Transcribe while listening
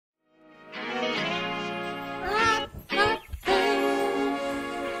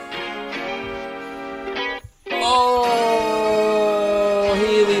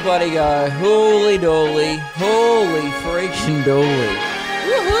everybody go, holy dooly, holy freaking dooly.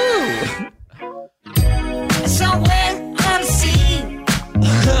 Woohoo! Somewhere unseen.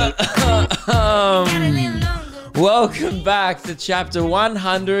 Welcome back to chapter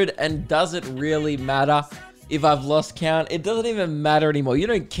 100, and does it really matter if I've lost count? It doesn't even matter anymore. You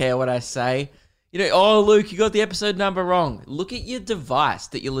don't care what I say. You know, oh, Luke, you got the episode number wrong. Look at your device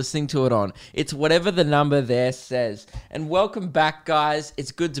that you're listening to it on. It's whatever the number there says. And welcome back, guys.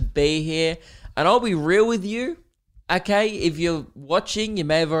 It's good to be here. And I'll be real with you, okay? If you're watching, you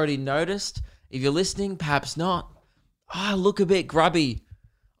may have already noticed. If you're listening, perhaps not. I look a bit grubby.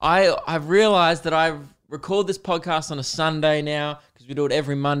 I've realized that I record this podcast on a Sunday now because we do it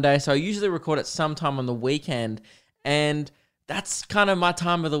every Monday. So I usually record it sometime on the weekend. And that's kind of my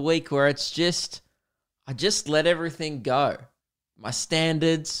time of the week where it's just, I just let everything go. My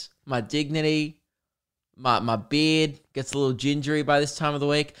standards, my dignity, my beard gets a little gingery by this time of the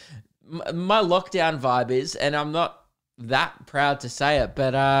week. My lockdown vibe is, and I'm not that proud to say it,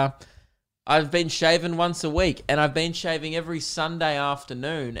 but I've been shaving once a week, and I've been shaving every Sunday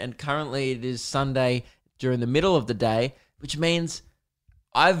afternoon, and currently it is Sunday during the middle of the day, which means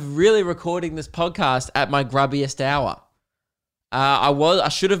I'm really recording this podcast at my grubbiest hour. I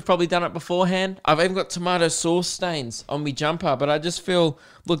should have probably done it beforehand. I've even got tomato sauce stains on my jumper, but I just feel,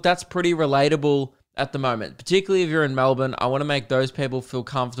 look, that's pretty relatable at the moment, particularly if you're in Melbourne. I want to make those people feel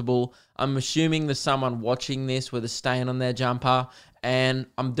comfortable. I'm assuming there's someone watching this with a stain on their jumper, and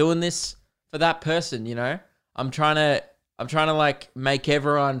I'm doing this for that person, you know? I'm trying to like make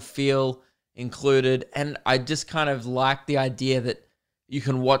everyone feel included, and I just kind of like the idea that you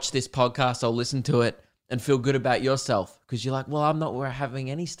can watch this podcast or listen to it and feel good about yourself because you're like, well, I'm not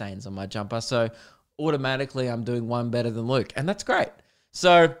having any stains on my jumper, so automatically I'm doing one better than Luke, and that's great.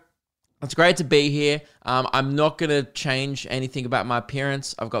 So it's great to be here. I'm not going to change anything about my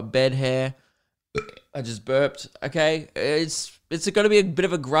appearance. I've got bed hair. I just burped. Okay, it's going to be a bit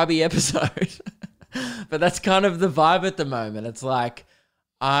of a grubby episode, but that's kind of the vibe at the moment. It's like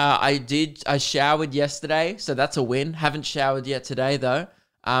I showered yesterday, so that's a win. Haven't showered yet today though.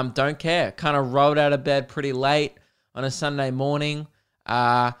 Don't care. Kind of rolled out of bed pretty late on a Sunday morning.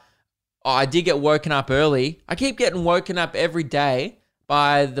 I did get woken up early. I keep getting woken up every day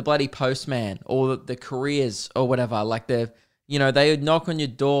by the bloody postman or the couriers or whatever. Like they would knock on your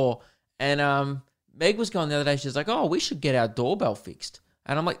door, and Meg was going the other day. She's like, "Oh, we should get our doorbell fixed."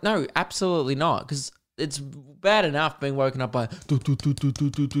 And I'm like, "No, absolutely not," because it's bad enough being woken up by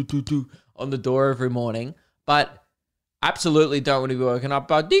on the door every morning, but absolutely don't want to be woken up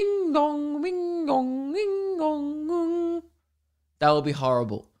by ding dong, ding dong, ding dong. That would be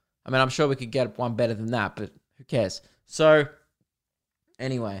horrible. I mean, I'm sure we could get one better than that, but who cares? So,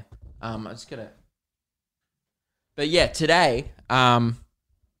 anyway, I'm just gonna. But yeah, today, I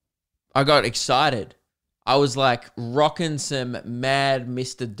got excited. I was like rocking some mad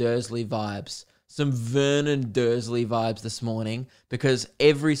Mr. Dursley vibes, some Vernon Dursley vibes this morning, because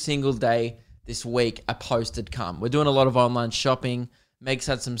every single day this week a post had come. We're doing a lot of online shopping. Meg's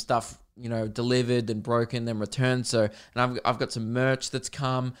had some stuff, delivered and broken, then returned. So, and I've got some merch that's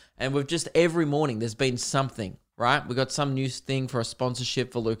come, and we've just every morning there's been something, right? We got some new thing for a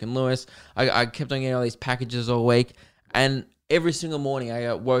sponsorship for Luke and Lewis. I kept on getting all these packages all week, and every single morning I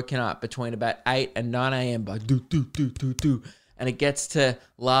got woken up between about 8 and 9 a.m. by do, and it gets to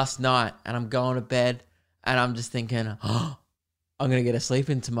last night, and I'm going to bed, and I'm just thinking, oh, I'm going to get a sleep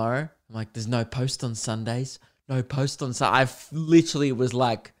in tomorrow. I'm like, there's no post on Sundays. No post on Sundays. I literally was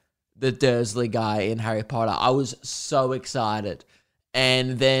like the Dursley guy in Harry Potter. I was so excited.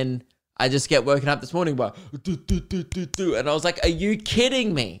 And then I just get woken up this morning by and I was like, are you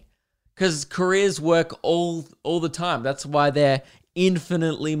kidding me? Because couriers work all the time. That's why they're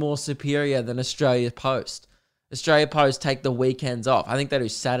infinitely more superior than Australia Post. Australia Post take the weekends off. I think they do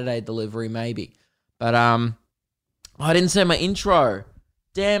Saturday delivery maybe. But I didn't say my intro.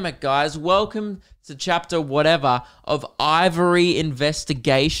 Damn it, guys. Welcome to chapter whatever of Ivory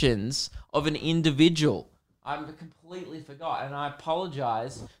Investigations of an Individual. I completely forgot, and I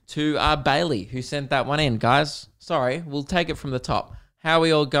apologize to Bailey who sent that one in, guys. Sorry, we'll take it from the top. How are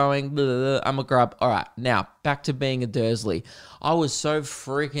we all going? Blah, blah, blah. I'm a grub. All right, now, back to being a Dursley. I was so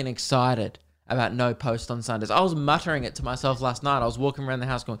freaking excited about no post on Sundays. I was muttering it to myself last night. I was walking around the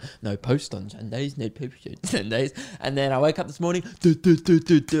house going, no post on Sundays, no post on Sundays. And then I wake up this morning,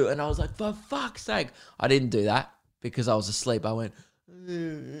 and I was like, for fuck's sake. I didn't do that because I was asleep. I went,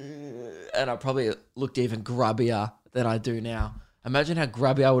 and I probably looked even grubbier than I do now. Imagine how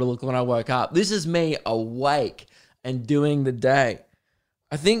grubby I would have looked when I woke up. This is me awake and doing the day.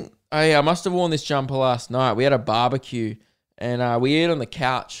 I think I must have worn this jumper last night. We had a barbecue and we eat on the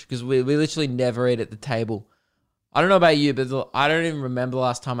couch because we literally never eat at the table. I don't know about you, but I don't even remember the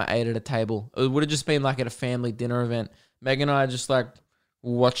last time I ate at a table. It would have just been like at a family dinner event. Meg and I just like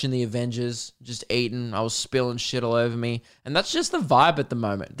watching the Avengers, just eating. I was spilling shit all over me. And that's just the vibe at the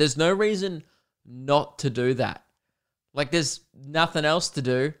moment. There's no reason not to do that. Like there's nothing else to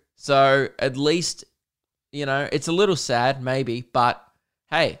do. So at least, you know, it's a little sad maybe, but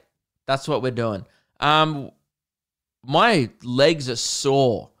hey, that's what we're doing. My legs are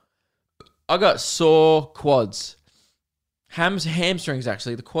sore. I got sore quads. Hamstrings,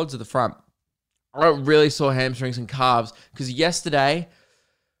 actually. The quads are the front. I got really sore hamstrings and calves because yesterday,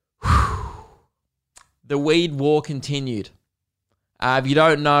 the weed war continued. If you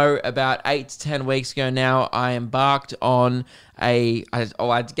don't know, about 8 to 10 weeks ago now, I embarked on I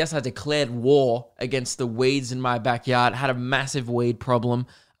guess I declared war against the weeds in my backyard. Had a massive weed problem.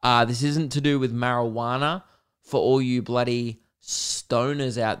 This isn't to do with marijuana. For all you bloody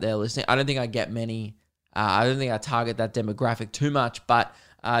stoners out there listening, I don't think I get many. I don't think I target that demographic too much, but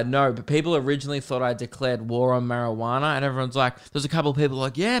no. But people originally thought I declared war on marijuana, and everyone's like, there's a couple of people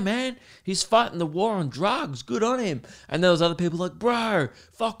like, yeah, man, he's fighting the war on drugs. Good on him. And there was other people like, bro,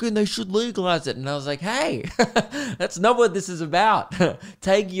 fucking, they should legalize it. And I was like, hey, that's not what this is about.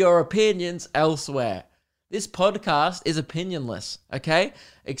 Take your opinions elsewhere. This podcast is opinionless, okay?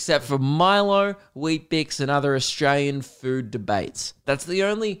 Except for Milo, Weet-Bix, and other Australian food debates. That's the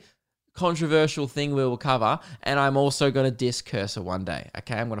only controversial thing we will cover, and I'm also going to diss Cursor one day,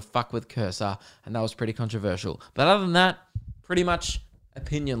 okay? I'm going to fuck with Cursor, and that was pretty controversial. But other than that, pretty much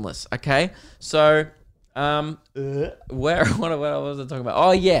opinionless, okay? So, what was I talking about?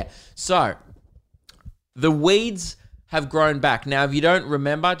 Oh, yeah. So, the weeds have grown back. Now, if you don't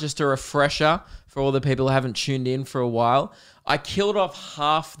remember, just a refresher for all the people who haven't tuned in for a while, I killed off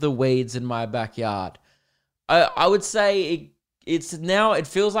half the weeds in my backyard. I would say it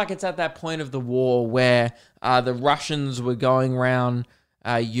feels like it's at that point of the war where the Russians were going around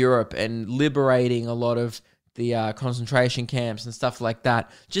Europe and liberating a lot of the concentration camps and stuff like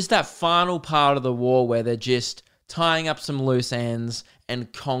that. Just that final part of the war where they're just tying up some loose ends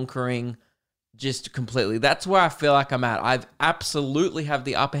and conquering just completely. That's where I feel like I'm at. I've absolutely have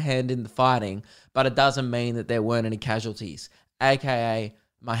the upper hand in the fighting, but it doesn't mean that there weren't any casualties, aka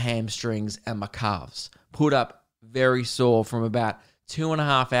my hamstrings and my calves. Put up very sore from about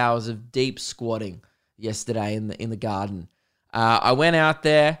 2.5 hours of deep squatting yesterday in the garden. I went out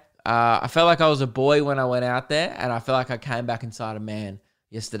there. I felt like I was a boy when I went out there, and I felt like I came back inside a man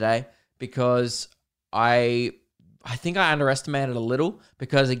yesterday because I think I underestimated a little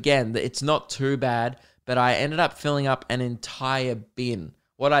because, again, it's not too bad, but I ended up filling up an entire bin.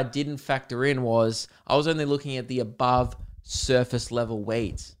 What I didn't factor in was I was only looking at the above surface level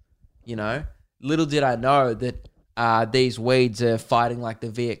weeds, you know? Little did I know that these weeds are fighting like the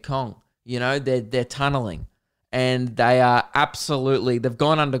Viet Cong, you know? They're tunneling, and they are absolutely, they've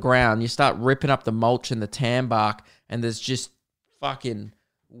gone underground. You start ripping up the mulch and the tan bark, and there's just fucking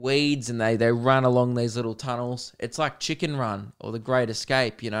weeds, and they run along these little tunnels. It's like Chicken Run or The Great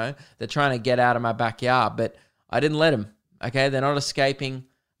Escape, you know? They're trying to get out of my backyard, but I didn't let them, okay? They're not escaping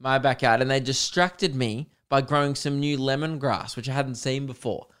my backyard, and they distracted me by growing some new lemongrass, which I hadn't seen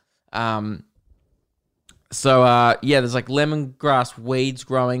before. Yeah, there's like lemongrass weeds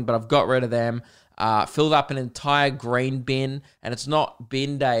growing, but I've got rid of them. Filled up an entire green bin, and it's not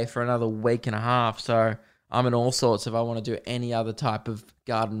bin day for another week and a half, so I'm in all sorts if I want to do any other type of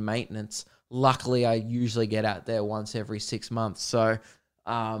garden maintenance. Luckily, I usually get out there once every 6 months. So,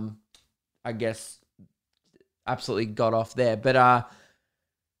 I guess absolutely got off there. But,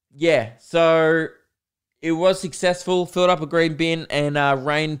 yeah, so it was successful. Filled up a green bin and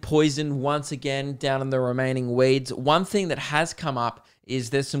rain poisoned once again down in the remaining weeds. One thing that has come up is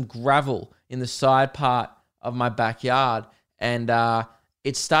there's some gravel in the side part of my backyard, and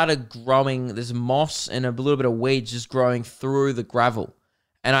it started growing. There's moss and a little bit of weeds just growing through the gravel.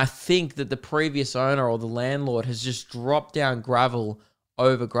 And I think that the previous owner or the landlord has just dropped down gravel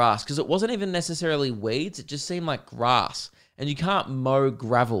over grass because it wasn't even necessarily weeds. It just seemed like grass, and you can't mow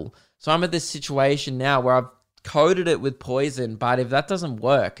gravel. So I'm at this situation now where I've coated it with poison, but if that doesn't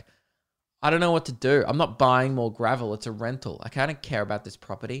work, I don't know what to do. I'm not buying more gravel. It's a rental. I kind of care about this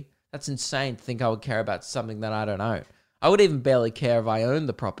property. That's insane to think I would care about something that I don't own. I would even barely care if I owned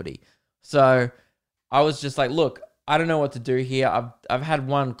the property. So I was just like, look, I don't know what to do here. I've had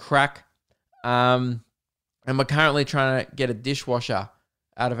one crack, and we're currently trying to get a dishwasher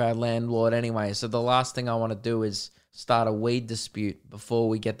out of our landlord anyway. So the last thing I want to do is start a weed dispute before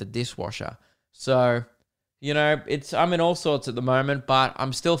we get the dishwasher. So, you know, I'm in all sorts at the moment, but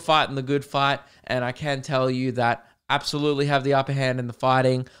I'm still fighting the good fight, and I can tell you that absolutely have the upper hand in the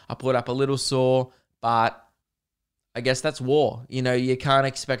fighting. I put up a little sore, but I guess that's war. You know, you can't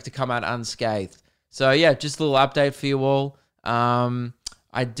expect to come out unscathed. So yeah, just a little update for you all.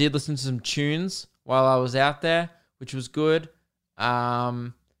 I did listen to some tunes while I was out there, which was good.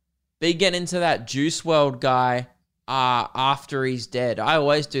 Be getting into that Juice WRLD guy after he's dead. I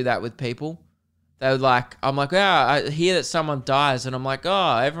always do that with people. They're like, I'm like, yeah, I hear that someone dies, and I'm like,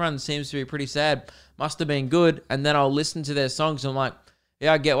 oh, everyone seems to be pretty sad. Must have been good. And then I'll listen to their songs, and I'm like,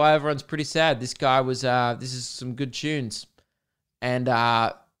 yeah, I get why everyone's pretty sad. This guy was, this is some good tunes. And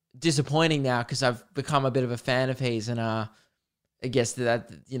disappointing now because I've become a bit of a fan of his, and I guess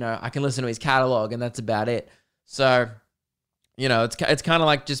that, you know, I can listen to his catalog, and that's about it. So, you know, it's kind of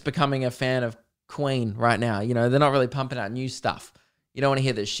like just becoming a fan of Queen right now. You know, they're not really pumping out new stuff. You don't want to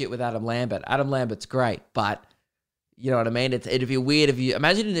hear this shit with Adam Lambert. Adam Lambert's great, but you know what I mean? It'd be weird if you...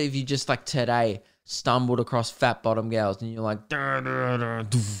 Imagine if you just, like, today stumbled across Fat Bottom Girls and you're like... Oh,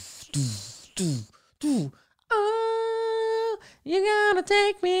 you gotta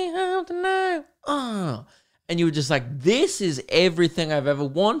take me home tonight. Oh. And you were just like, this is everything I've ever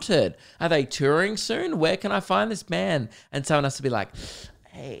wanted. Are they touring soon? Where can I find this band? And someone has to be like...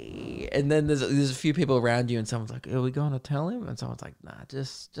 Hey, and then there's a few people around you, and someone's like, "Are we going to tell him?" And someone's like, "Nah,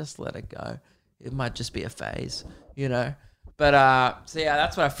 just let it go. It might just be a phase, you know." But so yeah,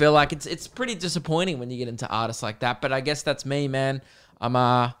 that's what I feel like. It's pretty disappointing when you get into artists like that. But I guess that's me, man. I'm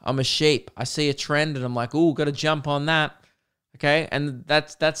a sheep. I see a trend, and I'm like, "Ooh, got to jump on that." Okay, and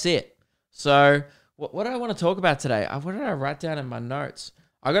that's it. So what do I want to talk about today? What did I write down in my notes?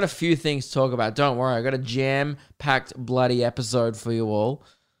 I got a few things to talk about. Don't worry. I got a jam-packed bloody episode for you all.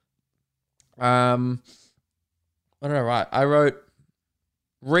 What did I write? I wrote,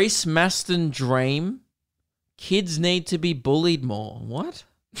 Reese Maston dream, kids need to be bullied more. What?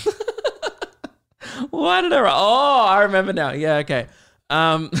 Why did I write? Oh, I remember now. Yeah, okay.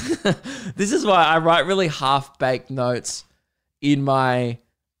 This is why I write really half-baked notes in my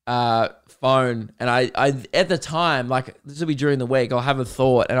phone, and I at the time, like, this will be during the week, I'll have a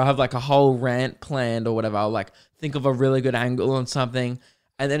thought and I'll have like a whole rant planned or whatever. I'll like think of a really good angle on something,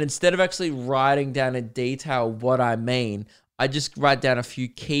 and then instead of actually writing down in detail what I mean, I just write down a few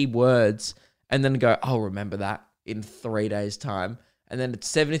key words and then go, I'll remember that in 3 days time. And then it's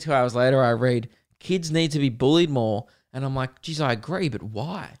 72 hours later, I read, kids need to be bullied more, and I'm like, geez, I agree, but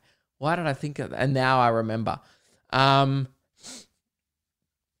why did I think of that? And now I remember.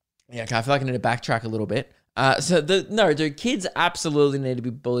 Yeah, okay, I feel like I need to backtrack a little bit. Kids absolutely need to be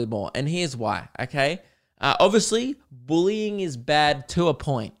bullied more. And here's why, okay? Obviously, bullying is bad to a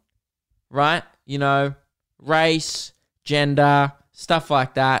point, right? You know, race, gender, stuff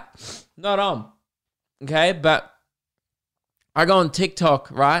like that. Not on, okay? But I go on TikTok,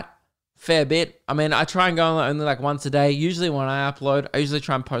 right? Fair bit. I mean, I try and go on only like once a day. Usually when I upload, I usually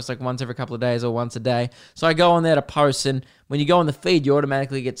try and post like once every couple of days or once a day. So I go on there to post, and when you go on the feed, you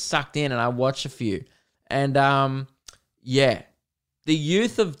automatically get sucked in, and I watch a few. And yeah, the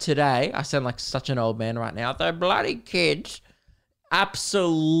youth of today, I sound like such an old man right now, they're bloody kids,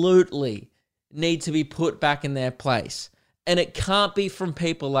 absolutely need to be put back in their place. And it can't be from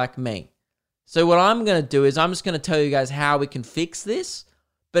people like me. So what I'm going to do is I'm just going to tell you guys how we can fix this.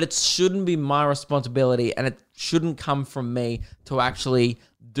 But it shouldn't be my responsibility, and it shouldn't come from me to actually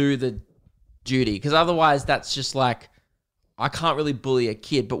do the duty. Because otherwise, that's just like, I can't really bully a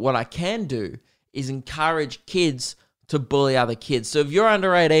kid. But what I can do is encourage kids to bully other kids. So if you're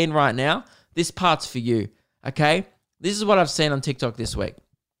under 18 right now, this part's for you, okay? This is what I've seen on TikTok this week.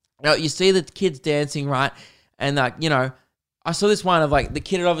 Now, you see the kids dancing, right? And, you know, I saw this one of like the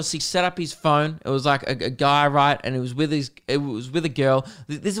kid had obviously set up his phone. It was like a guy, right? And it was with a girl.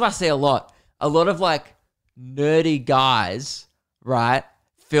 This is what I see a lot. A lot of like nerdy guys, right?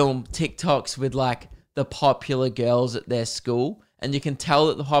 Film TikToks with like the popular girls at their school. And you can tell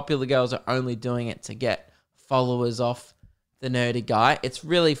that the popular girls are only doing it to get followers off the nerdy guy. It's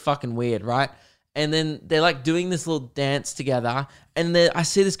really fucking weird, right? And then they're like doing this little dance together. And I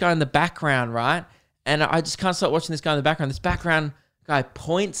see this guy in the background, right? And I just can't stop watching this guy in the background. This background guy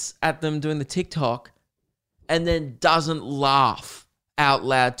points at them doing the TikTok and then doesn't laugh out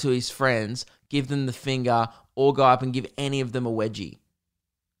loud to his friends, give them the finger, or go up and give any of them a wedgie.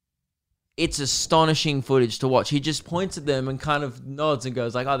 It's astonishing footage to watch. He just points at them and kind of nods and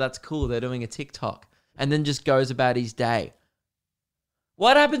goes like, oh, that's cool, they're doing a TikTok. And then just goes about his day.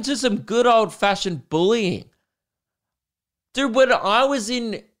 What happened to some good old-fashioned bullying? Dude, when I was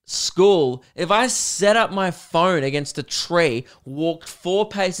in school, if I set up my phone against a tree, walked 4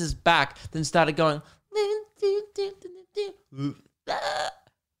 paces back, then started going,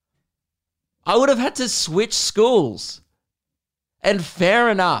 I would have had to switch schools. And fair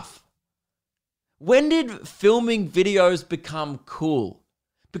enough. When did filming videos become cool?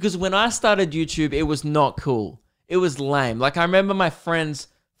 Because when I started YouTube, it was not cool. It was lame. Like, I remember my friends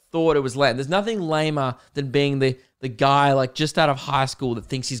thought it was lame. There's nothing lamer than being the guy, like, just out of high school that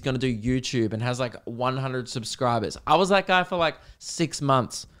thinks he's going to do YouTube and has, like, 100 subscribers. I was that guy for, like, 6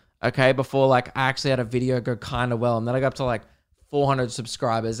 months, okay, before, like, I actually had a video go kind of well. And then I got up to, like, 400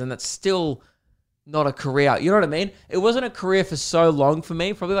 subscribers. And that's still not a career. You know what I mean? It wasn't a career for so long for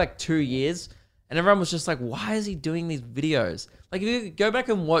me, probably, like, 2 years. And everyone was just like, why is he doing these videos? Like, if you go back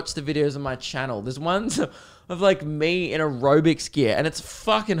and watch the videos on my channel, there's ones of, like, me in aerobics gear. And it's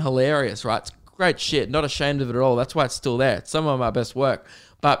fucking hilarious, right? It's great shit. Not ashamed of it at all. That's why it's still there. It's some of my best work.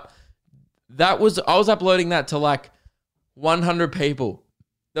 But I was uploading that to, like, 100 people.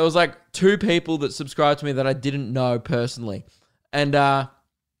 There was, like, 2 people that subscribed to me that I didn't know personally. And I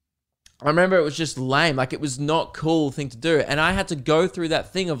remember it was just lame. Like, it was not cool thing to do. And I had to go through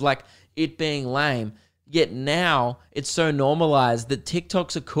that thing of, like, it being lame. Yet now it's so normalized that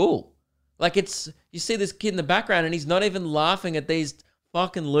TikToks are cool. Like, you see this kid in the background and he's not even laughing at these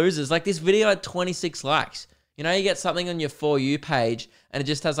fucking losers. Like, this video had 26 likes. You know, you get something on your For You page and it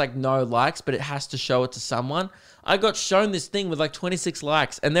just has, like, no likes, but it has to show it to someone. I got shown this thing with, like, 26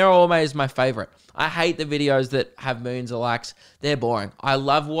 likes, and they're always my favorite. I hate the videos that have millions of likes. They're boring. I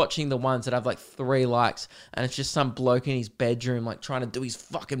love watching the ones that have, like, 3 likes, and it's just some bloke in his bedroom, like, trying to do his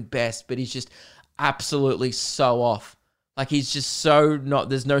fucking best, but he's just absolutely so off. Like, he's just so not,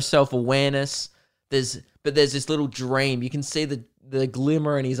 there's no self-awareness. But there's this little dream. You can see the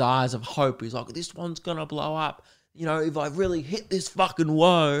glimmer in his eyes of hope. He's like, this one's gonna blow up. You know, if I really hit this fucking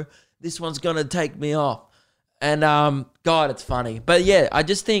woe, this one's gonna take me off. And God, it's funny. But yeah, I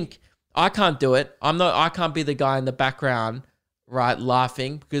just think I can't do it. I can't be the guy in the background, right,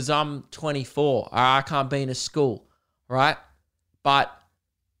 laughing, because I'm 24. I can't be in a school, right? But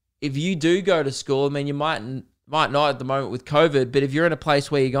if you do go to school, I mean, you might not at the moment with COVID, but if you're in a place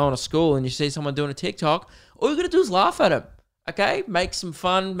where you're going to school and you see someone doing a TikTok, all you got to do is laugh at them, okay? Make some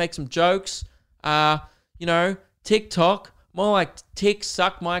fun, make some jokes. You know, TikTok, more like tick,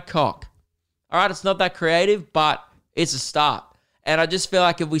 suck my cock. All right, it's not that creative, but it's a start. And I just feel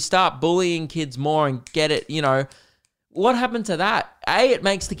like if we start bullying kids more and get it, you know, what happened to that? It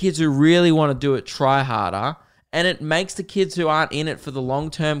makes the kids who really want to do it try harder, and it makes the kids who aren't in it for the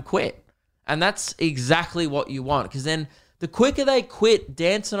long term quit. And that's exactly what you want, because then the quicker they quit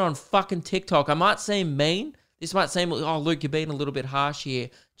dancing on fucking TikTok, I might seem mean. This might seem, oh, Luke, you're being a little bit harsh here.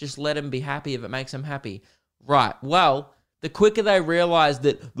 Just let them be happy if it makes them happy. Right, well, the quicker they realize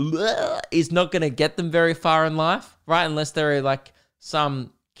that is not going to get them very far in life, right? Unless they're like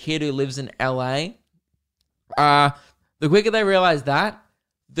some kid who lives in LA. The quicker they realize that,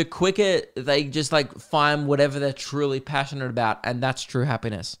 the quicker they just like find whatever they're truly passionate about, and that's true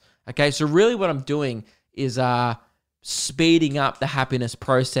happiness. Okay, so really what I'm doing is speeding up the happiness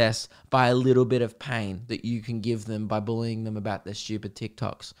process by a little bit of pain that you can give them by bullying them about their stupid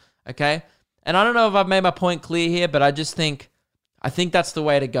TikToks. Okay? And I don't know if I've made my point clear here, but I think that's the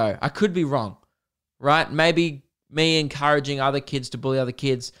way to go. I could be wrong, right? Maybe me encouraging other kids to bully other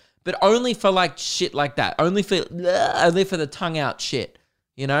kids, but only for like shit like that. Only for the tongue out shit.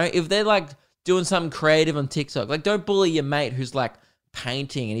 You know, if they're like doing something creative on TikTok, like don't bully your mate who's like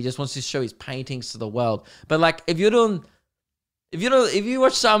painting and he just wants to show his paintings to the world. But like if you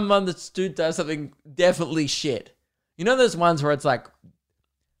watch someone that's does something definitely shit, you know those ones where it's like,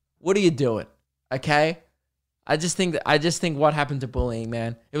 what are you doing? Okay? I just think what happened to bullying,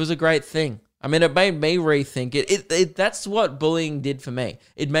 man, it was a great thing. I mean, it made me rethink it. That's what bullying did for me.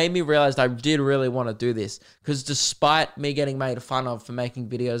 It made me realize I did really want to do this, because despite me getting made fun of for making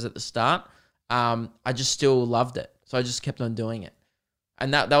videos at the start, I just still loved it. So I just kept on doing it.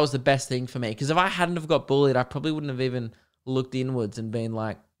 And that was the best thing for me. Because if I hadn't have got bullied, I probably wouldn't have even looked inwards and been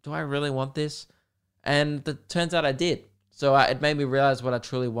like, do I really want this? And it turns out I did. So it made me realize what I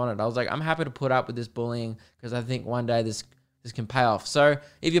truly wanted. I was like, I'm happy to put up with this bullying because I think one day this can pay off. So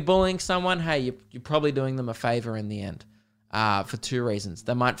if you're bullying someone, hey, you're probably doing them a favor in the end, for 2 reasons.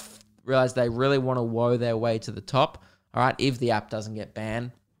 They might realize they really want to woe their way to the top, all right, if the app doesn't get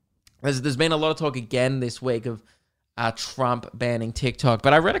banned. There's been a lot of talk again this week of Trump banning TikTok,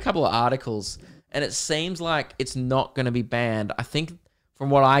 but I read a couple of articles and it seems like it's not going to be banned. I think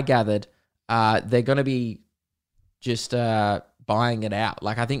from what I gathered, they're going to be just buying it out.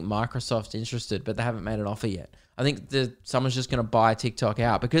 Like I think Microsoft's interested, but they haven't made an offer yet. I think someone's just going to buy TikTok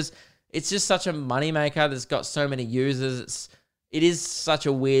out because it's just such a moneymaker that's got so many users. It is such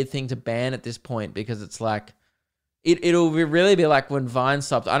a weird thing to ban at this point because it's like, really be like when Vine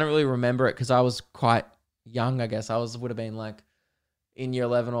stopped. I don't really remember it because I was quite young, I guess. Would have been like in year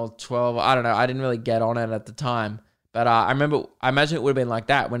 11 or 12. I don't know. I didn't really get on it at the time. But I imagine it would have been like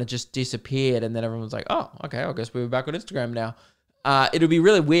that when it just disappeared and then everyone was like, oh, okay, I guess we're back on Instagram now. It'll be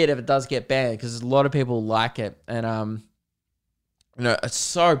really weird if it does get banned because a lot of people like it. And, it's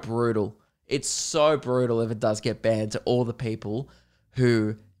so brutal. It's so brutal if it does get banned to all the people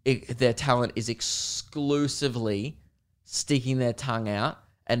who their talent is exclusively sticking their tongue out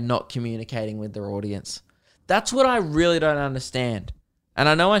and not communicating with their audience. That's what I really don't understand. And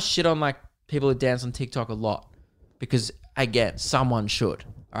I know I shit on like people who dance on TikTok a lot because, again, someone should.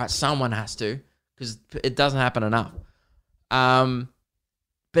 All right, someone has to because it doesn't happen enough.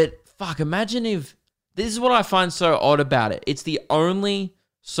 But fuck, imagine if this is what I find so odd about it. It's the only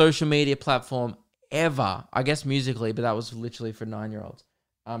social media platform ever, I guess musically, but that was literally for 9-year-olds.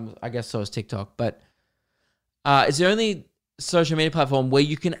 I guess so is TikTok, but it's the only social media platform where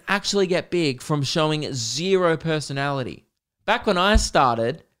you can actually get big from showing zero personality. Back when I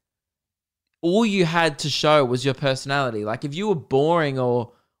started, all you had to show was your personality. Like if you were boring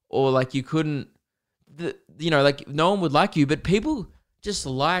or like you couldn't, like no one would like you, but people just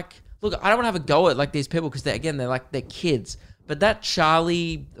like, look, I don't want to have a go at like these people because they're kids. But that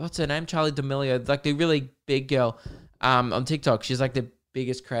Charli, what's her name? Charli D'Amelio, like the really big girl on TikTok. She's like the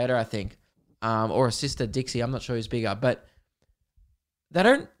biggest creator, I think. Or her sister Dixie, I'm not sure who's bigger, but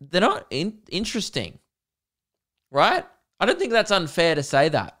they're not interesting, right? I don't think that's unfair to say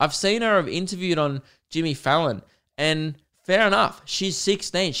that. I've seen her, I've interviewed on Jimmy Fallon, and fair enough, she's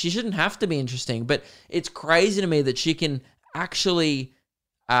 16. She shouldn't have to be interesting, but it's crazy to me that she can actually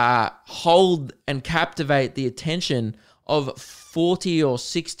hold and captivate the attention of 40 or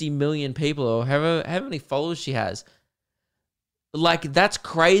 60 million people, or however many followers she has. Like, that's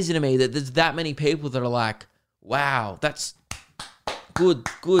crazy to me that there's that many people that are like, wow, that's good,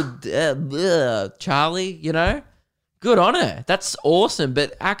 Charli, Good on her. That's awesome.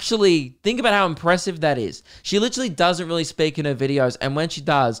 But actually, think about how impressive that is. She literally doesn't really speak in her videos. And when she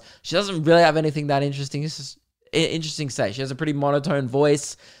does, she doesn't really have anything that interesting. It's just interesting to say. She has a pretty monotone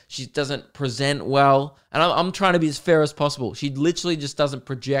voice. She doesn't present well. And I'm trying to be as fair as possible. She literally just doesn't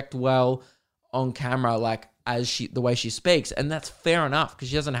project well on camera, like the way she speaks. And that's fair enough because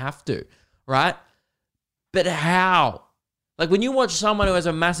she doesn't have to, right? But how? Like when you watch someone who has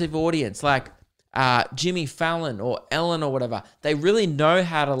a massive audience, like Jimmy Fallon or Ellen or whatever, they really know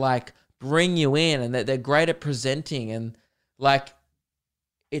how to like bring you in, and they're great at presenting, and like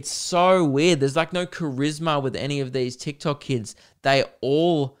it's so weird. There's like no charisma with any of these TikTok kids. They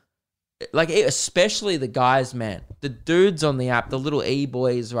all like, especially the guys, man, the dudes on the app, the little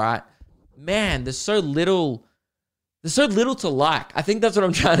e-boys, right? Man, there's so little to like. I think that's what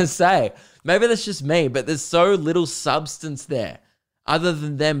I'm trying to say. Maybe that's just me, but there's so little substance there other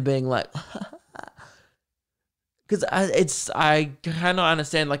than them being like, because I cannot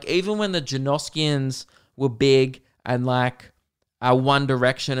understand, like, even when the Janoskians were big and like One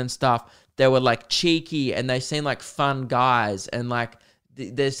Direction and stuff, they were like cheeky and they seemed like fun guys, and like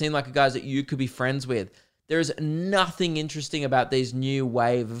they seemed like guys that you could be friends with. There is nothing interesting about these new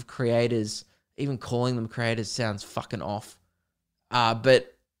wave of creators. Even calling them creators sounds fucking off.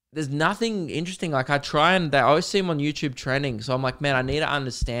 But there's nothing interesting. Like I always see them on YouTube trending. So I'm like, man, I need to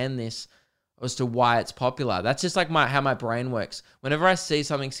understand this as to why it's popular. That's just like how my brain works. Whenever I see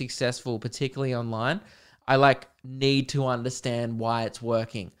something successful, particularly online, I like need to understand why it's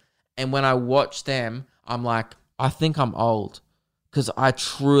working. And when I watch them, I'm like, I think I'm old because I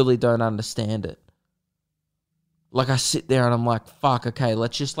truly don't understand it. Like I sit there and I'm like, fuck, okay,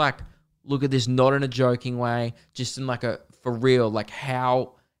 let's just like look at this not in a joking way, just in like for real, like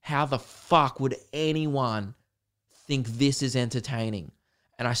how the fuck would anyone think this is entertaining?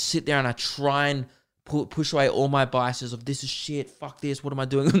 And I sit there and I try and push away all my biases of this is shit, fuck this, what am I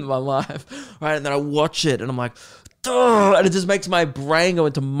doing with my life, right? And then I watch it and I'm like, ugh, and it just makes my brain go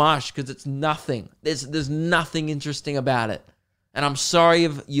into mush because it's nothing. There's nothing interesting about it. And I'm sorry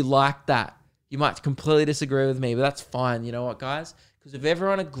if you like that. You might completely disagree with me, but that's fine. You know what, guys? Because if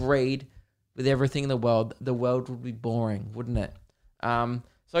everyone agreed with everything in the world would be boring, wouldn't it? So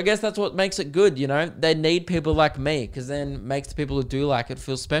I guess that's what makes it good, They need people like me because then makes the people who do like it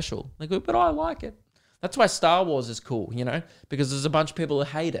feel special. Like, but I like it. That's why Star Wars is cool, Because there's a bunch of people who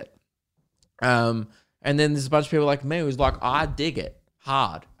hate it. And then there's a bunch of people like me who's like, I dig it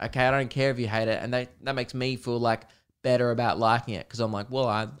hard. Okay, I don't care if you hate it. And that makes me feel like better about liking it because I'm like, well,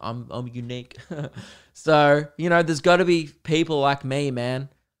 I'm unique. So, there's got to be people like me, man,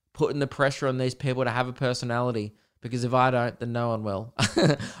 putting the pressure on these people to have a personality Because if I don't, then no one will.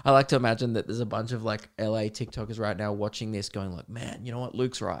 I like to imagine that there's a bunch of like LA TikTokers right now watching this going like, man, you know what?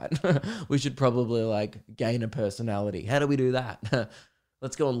 Luke's right. We should probably like gain a personality. How do we do that?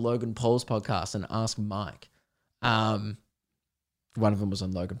 Let's go on Logan Paul's podcast and ask Mike. One of them was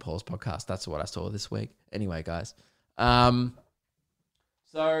on Logan Paul's podcast. That's what I saw this week. Anyway, guys. So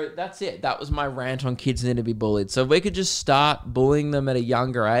that's it. That was my rant on kids need to be bullied. So if we could just start bullying them at a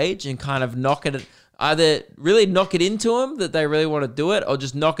younger age and kind of either really knock it into them that they really want to do it or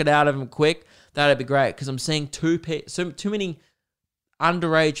just knock it out of them quick, that'd be great. Because I'm seeing too many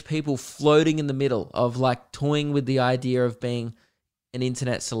underage people floating in the middle of like toying with the idea of being an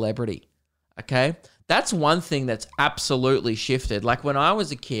internet celebrity. Okay? That's one thing that's absolutely shifted. Like when I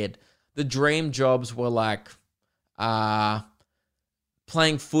was a kid, the dream jobs were like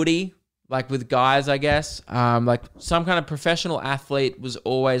playing footy, like with guys, I guess. Like some kind of professional athlete was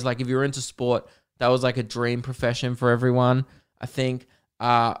always like, if you're into sport, that was like a dream profession for everyone, I think.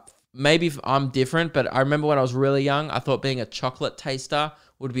 Maybe if I'm different, but I remember when I was really young, I thought being a chocolate taster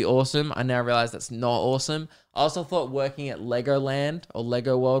would be awesome. I now realize that's not awesome. I also thought working at Legoland or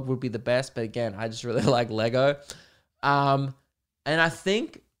Lego World would be the best, but again, I just really like Lego. And I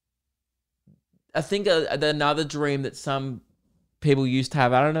think another dream that some people used to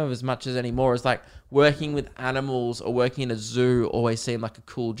have, I don't know as much as anymore, is like working with animals or working in a zoo always seemed like a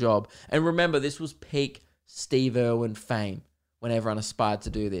cool job. And remember, this was peak Steve Irwin fame when everyone aspired to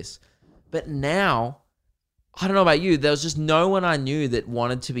do this. But now, I don't know about you, there was just no one I knew that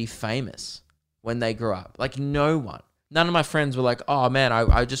wanted to be famous when they grew up. Like no one. None of my friends were like, oh man,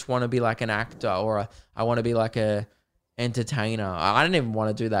 I just want to be like an actor or I want to be like a entertainer. I didn't even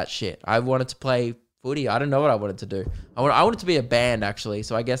want to do that shit. I wanted to play footy. I don't know what I wanted to do. I wanted to be a band actually.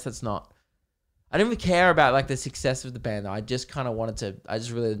 So I guess that's not. I didn't even care about like the success of the band. I just kind of wanted to. I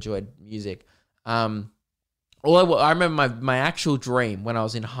just really enjoyed music. I remember my actual dream when I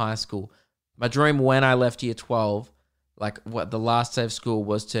was in high school. My dream when I left year 12, like what the last day of school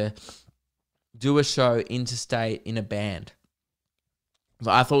was to do a show interstate in a band.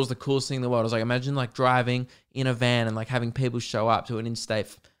 I thought it was the coolest thing in the world. I was like, imagine like driving in a van and like having people show up to an interstate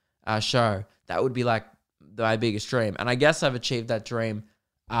show. That would be like my biggest dream. And I guess I've achieved that dream,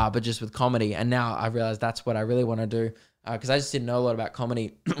 but just with comedy. And now I realize that's what I really want to do. Because I just didn't know a lot about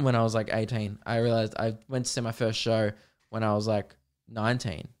comedy when I was like 18. I realized I went to see my first show when I was like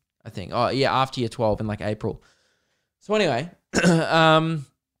 19, I think. Oh yeah, after year 12 in like April. So anyway,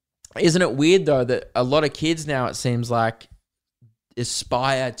 isn't it weird though that a lot of kids now, it seems like,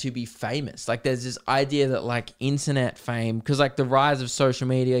 aspire to be famous? Like there's this idea that like internet fame, because like the rise of social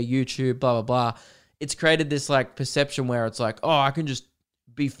media, YouTube, blah, blah, blah, it's created this like perception where it's like, oh, I can just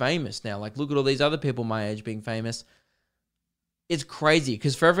be famous now. Like look at all these other people my age being famous. It's crazy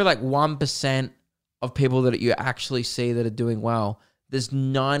because for every like 1% of people that you actually see that are doing well, there's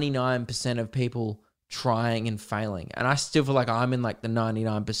 99% of people trying and failing. And I still feel like I'm in like the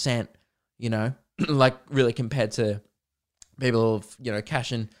 99%, you know, like really compared to people of, you know,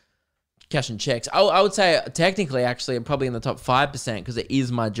 cashing checks. I would say technically actually I'm probably in the top 5% because it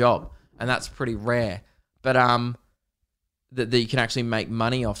is my job and that's pretty rare. But that you can actually make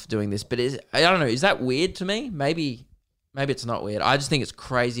money off doing this. But I don't know, is that weird to me? Maybe it's not weird. I just think it's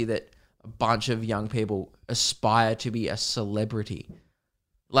crazy that a bunch of young people aspire to be a celebrity.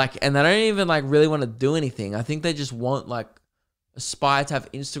 Like, and they don't even like really want to do anything. I think they just want like aspire to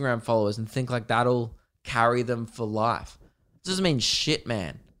have Instagram followers and think like that'll carry them for life. It doesn't mean shit,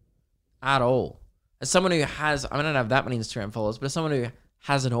 man, at all. As someone who has, I don't have that many Instagram followers, but as someone who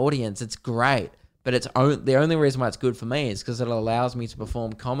has an audience, it's great. But the only reason why it's good for me is because it allows me to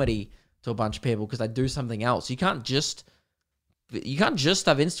perform comedy to a bunch of people because I do something else. You can't just have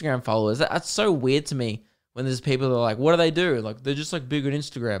Instagram followers. That's so weird to me when there's people that are like, what do they do? Like, they're just like big on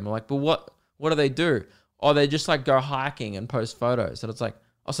Instagram. I'm like, but what do they do? Or they just like go hiking and post photos. And it's like,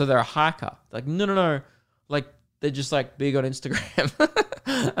 oh, so they're a hiker. Like, no. Like, they're just like big on Instagram.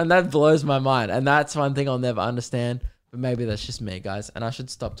 And that blows my mind. And that's one thing I'll never understand. But maybe that's just me, guys. And I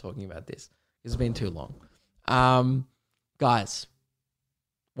should stop talking about this. It's been too long. Guys,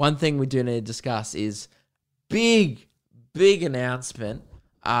 one thing we do need to discuss is big announcement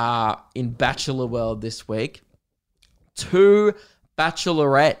in Bachelor World this week. 2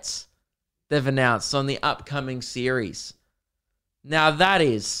 bachelorettes they've announced on the upcoming series. Now that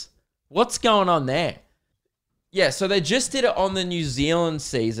is, what's going on there? Yeah, so they just did it on the New Zealand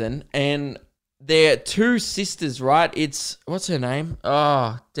season, and they're 2 sisters, right? It's, what's her name?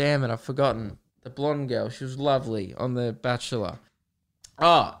 Oh, damn it, I've forgotten. The blonde girl, she was lovely on The Bachelor.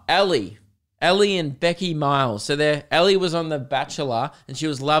 Oh, Ellie and Becky Miles. So Ellie was on The Bachelor, and she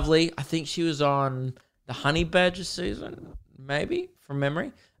was lovely. I think she was on the Honey Badger season, maybe from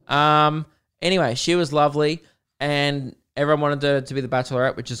memory. Anyway, she was lovely, and everyone wanted her to be the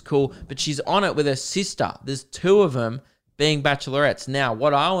Bachelorette, which is cool. But she's on it with her sister. There's two of them being Bachelorettes. Now,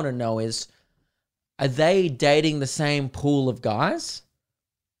 what I want to know is, are they dating the same pool of guys?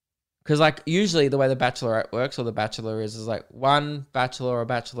 Because, like, usually the way the Bachelorette works or the Bachelor is like one Bachelor or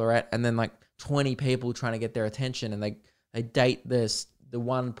Bachelorette and then, like, 20 people trying to get their attention, and they date the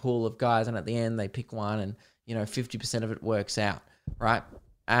one pool of guys, and at the end they pick one, and, 50% of it works out, right?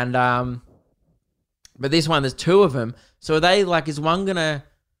 And, but this one, there's two of them. So are they, like, is one going to,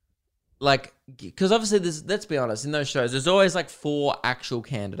 like, because obviously let's be honest, in those shows, there's always, like, 4 actual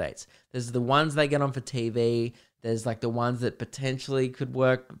candidates. There's the ones they get on for TV. There's, like, the ones that potentially could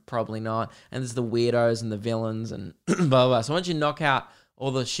work, but probably not. And there's the weirdos and the villains and blah, blah, blah. So once you knock out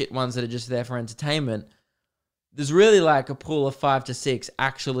all the shit ones that are just there for entertainment, there's really, like, a pool of 5 to 6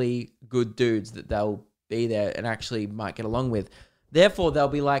 actually good dudes that they'll be there and actually might get along with. Therefore, they'll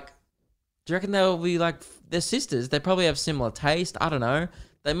be, like, do you reckon they'll be, like, they're sisters? They probably have similar taste. I don't know.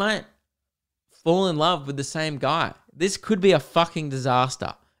 They might fall in love with the same guy. This could be a fucking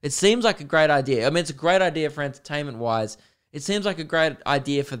disaster. It seems like a great idea. I mean, it's a great idea for entertainment-wise. It seems like a great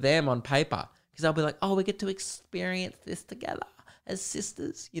idea for them on paper. Because they'll be like, oh, we get to experience this together as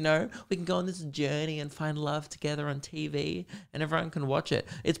sisters, We can go on this journey and find love together on TV, and everyone can watch it.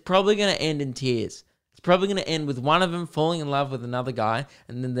 It's probably going to end in tears. It's probably going to end with one of them falling in love with another guy,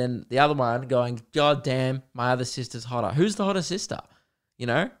 and then the other one going, God damn, my other sister's hotter. Who's the hotter sister?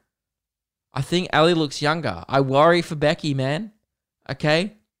 I think Ellie looks younger. I worry for Becky, man.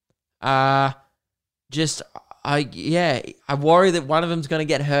 Okay? I worry that one of them's going to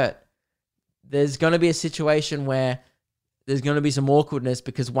get hurt. There's going to be a situation where there's going to be some awkwardness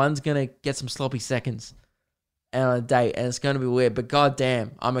because one's going to get some sloppy seconds on a date, and it's going to be weird. But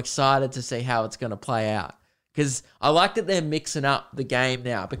goddamn, I'm excited to see how it's going to play out, because I like that they're mixing up the game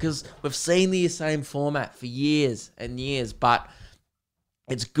now, because we've seen the same format for years and years, but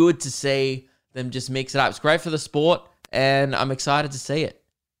it's good to see them just mix it up. It's great for the sport, and I'm excited to see it.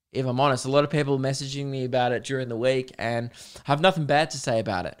 If I'm honest, a lot of people messaging me about it during the week and have nothing bad to say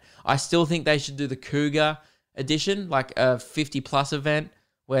about it. I still think they should do the Cougar edition, like a 50-plus event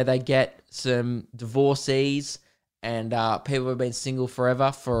where they get some divorcees and people who have been single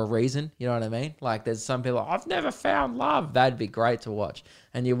forever for a reason. You know what I mean? Like, there's some people, I've never found love. That'd be great to watch.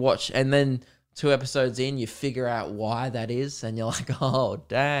 And you watch, and then 2 episodes in, you figure out why that is, and you're like, oh,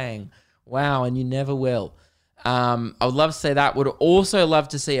 dang, wow, and you never will. I would love to see that. Would also love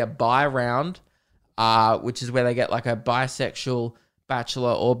to see a bi round, which is where they get like a bisexual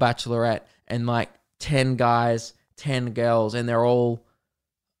bachelor or bachelorette and like 10 guys, 10 girls, and they're all,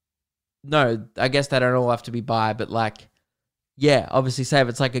 no, I guess they don't all have to be bi, but like, yeah, obviously say if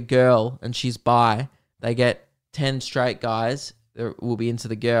it's like a girl and she's bi, they get 10 straight guys that will be into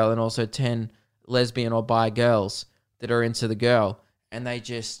the girl and also 10 lesbian or bi girls that are into the girl, and they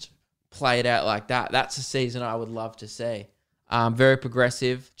just play it out like that. That's a season I would love to see. Very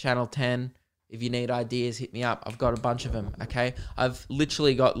progressive. Channel 10. If you need ideas, hit me up. I've got a bunch of them, okay? I've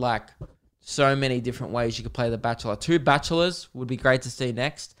literally got like so many different ways you could play The Bachelor. 2 bachelors would be great to see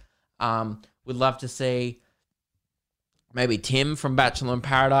next. Would love to see maybe Tim from Bachelor in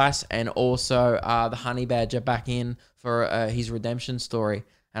Paradise, and also the Honey Badger back in for his redemption story.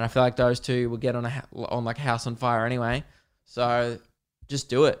 And I feel like those two will get on like House on Fire anyway. So just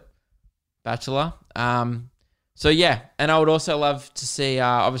do it, Bachelor. So yeah, and I would also love to see,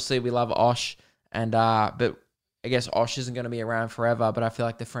 obviously we love Osh, and but I guess Osh isn't going to be around forever, but I feel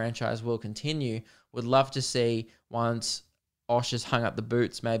like the franchise will continue. Would love to see, once Osh has hung up the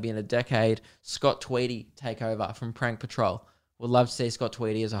boots, maybe in a decade, Scott Tweedy take over from Prank Patrol. Would love to see Scott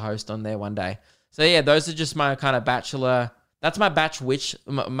Tweedy as a host on there one day. So yeah, those are just my kind of Bachelor. That's my batch wish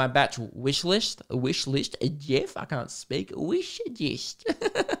list. Jeff, I can't speak. Wish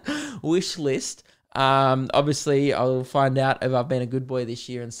list. Obviously, I'll find out if I've been a good boy this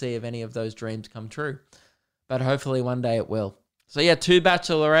year and see if any of those dreams come true. But hopefully one day it will. So yeah, 2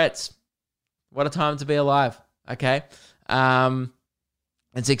 bachelorettes. What a time to be alive. Okay.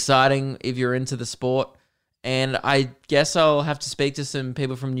 It's exciting if you're into the sport. And I guess I'll have to speak to some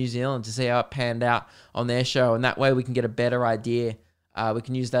people from New Zealand to see how it panned out on their show. And that way we can get a better idea. We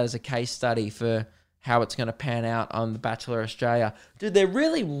can use that as a case study for how it's going to pan out on The Bachelor Australia. Dude, they're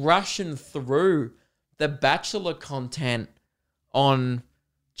really rushing through the Bachelor content on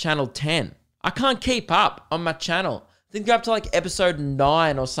Channel 10. I can't keep up on my channel. I think they're up to like episode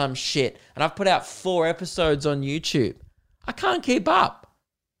 9 or some shit. And I've put out 4 episodes on YouTube. I can't keep up.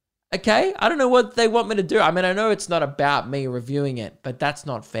 Okay? I don't know what they want me to do. I mean, I know it's not about me reviewing it, but that's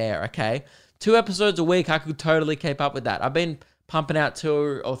not fair, okay? 2 episodes a week, I could totally keep up with that. I've been pumping out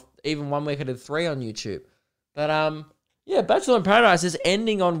 2 or even one week I did 3 on YouTube. But yeah, Bachelor in Paradise is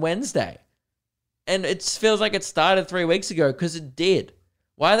ending on Wednesday. And it feels like it started 3 weeks ago because it did.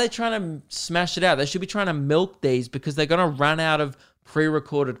 Why are they trying to smash it out? They should be trying to milk these because they're going to run out of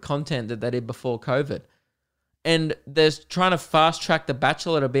pre-recorded content that they did before COVID. And they're trying to fast track The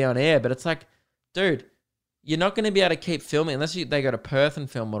Bachelor to be on air, but it's like, dude, you're not going to be able to keep filming unless they go to Perth and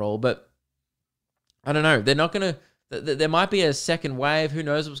film it all. But I don't know. They're not going to... There might be a second wave. Who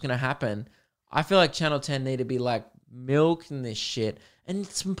knows what's going to happen? I feel like Channel 10 need to be like milking this shit. And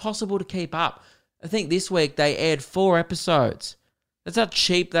it's impossible to keep up. I think this week they aired 4 episodes. That's how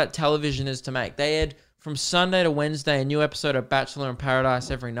cheap that television is to make. They aired from Sunday to Wednesday a new episode of Bachelor in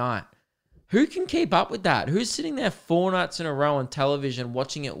Paradise every night. Who can keep up with that? Who's sitting there 4 nights in a row on television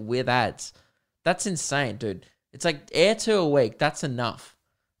watching it with ads? That's insane, dude. It's like air 2 a week. That's enough.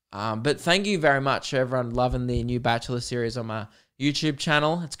 But thank you very much for everyone loving the new Bachelor series on my YouTube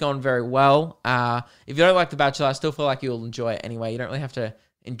channel. It's gone very well. If you don't like The Bachelor, I still feel like you'll enjoy it anyway. You don't really have to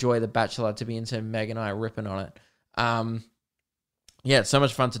enjoy The Bachelor to be into Meg and I ripping on it. Yeah, it's so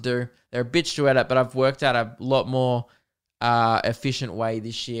much fun to do. They're a bitch to edit, but I've worked out a lot more efficient way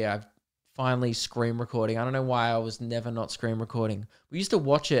this year. I've finally screen recording. I don't know why I was never not screen recording. We used to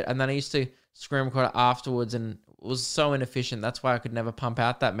watch it, and then I used to screen record it afterwards, and it was so inefficient. That's why I could never pump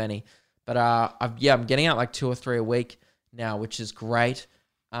out that many. But I'm getting out like 2 or 3 a week now, which is great.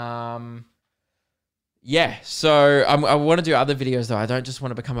 Yeah, so I want to do other videos though. I don't just want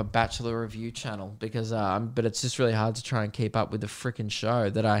to become a Bachelor review channel because but it's just really hard to try and keep up with the freaking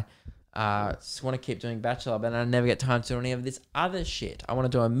show that I just want to keep doing Bachelor, but I never get time to do any of this other shit. I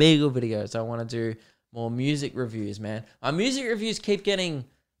want to do Omegle videos. I want to do more music reviews, man. My music reviews keep getting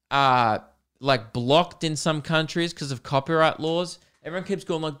like blocked in some countries because of copyright laws. Everyone keeps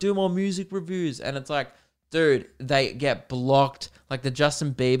going like, do more music reviews, and it's like, dude, they get blocked. Like the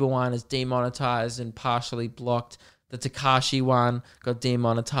Justin Bieber one is demonetized and partially blocked. The Tekashi one got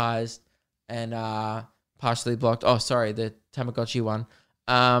demonetized and partially blocked. Oh, sorry, the Tamagotchi one.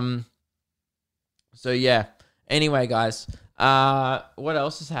 So yeah. Anyway, guys, what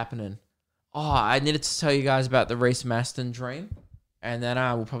else is happening? Oh, I needed to tell you guys about the Reese Maston dream, and then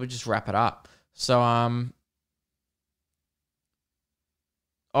we'll probably just wrap it up. So I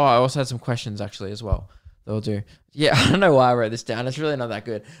also had some questions actually as well. They'll do. Yeah, I don't know why I wrote this down. It's really not that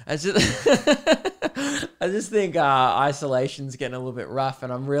good. I just think isolation's getting a little bit rough,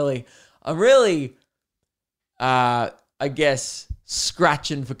 and I'm really, I guess,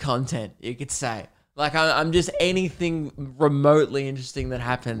 scratching for content, you could say. Like I'm just anything remotely interesting that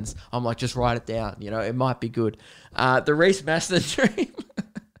happens, I'm like, just write it down. You know, it might be good. The Reese Maston dream.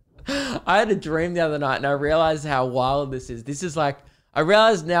 I had a dream the other night, and I realized how wild this is. This is like, I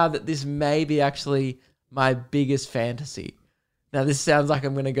realize now that this may be actually my biggest fantasy. Now, this sounds like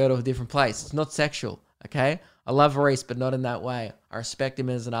I'm going to go to a different place. It's not sexual, okay? I love Reese, but not in that way. I respect him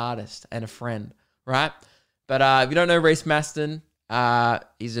as an artist and a friend, right? But if you don't know Reese Maston,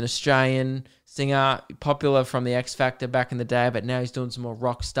 he's an Australian singer, popular from the X Factor back in the day, but now he's doing some more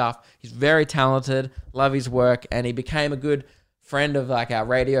rock stuff. He's very talented, love his work, and he became a good friend of like our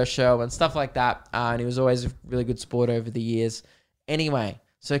radio show and stuff like that. And he was always a really good sport over the years. Anyway,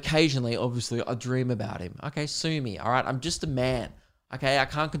 so occasionally, obviously, I dream about him. Okay, sue me, all right? I'm just a man, okay? I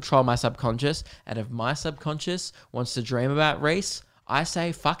can't control my subconscious. And if my subconscious wants to dream about Reese, I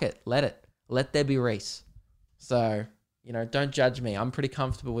say, fuck it, let it. Let there be Reese. So, you know, don't judge me. I'm pretty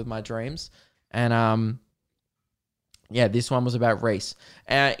comfortable with my dreams. And, yeah, this one was about Reese.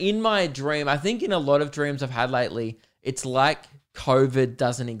 In my dream, I think in a lot of dreams I've had lately, it's like COVID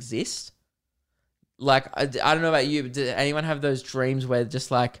doesn't exist. Like, I don't know about you, but does anyone have those dreams where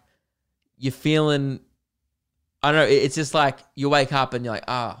just like you're feeling, I don't know, it's just like you wake up and you're like,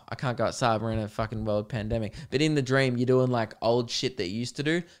 I can't go outside. We're in a fucking world pandemic. But in the dream, you're doing like old shit that you used to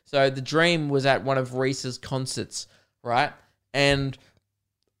do. So the dream was at one of Reese's concerts, right? And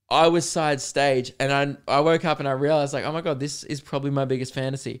I was side stage, and I woke up and I realized like, oh my God, this is probably my biggest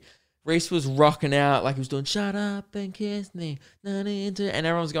fantasy. Reese was rocking out like he was doing "Shut Up and Kiss Me," and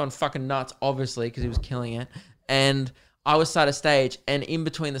everyone was going fucking nuts, obviously, because he was killing it. And I was side of stage, and in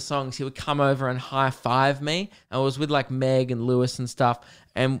between the songs, he would come over and high five me. I was with like Meg and Lewis and stuff,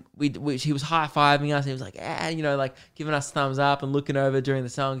 and he was high fiving us. And he was like, you know, like giving us thumbs up and looking over during the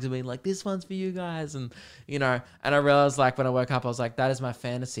songs and being like, "This one's for you guys," and you know. And I realized like when I woke up, I was like, that is my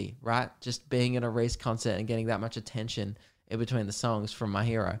fantasy, right? Just being at a Reese concert and getting that much attention in between the songs from my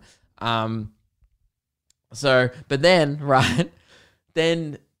hero. But then, right,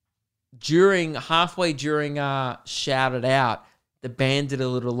 then halfway during Shout It Out, the band did a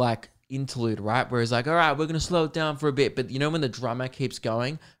little like interlude, right? Where he's like, all right, we're going to slow it down for a bit. But you know when the drummer keeps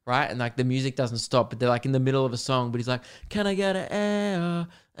going, right? And like the music doesn't stop, but they're like in the middle of a song, but he's like, can I get a air?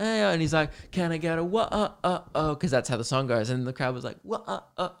 And he's like, can I get a what? Because that's how the song goes. And the crowd was like, what?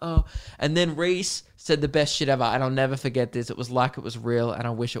 And then Reese said the best shit ever. And I'll never forget this. It was like it was real. And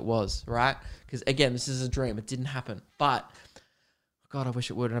I wish it was, right? Because again, this is a dream. It didn't happen. But God, I wish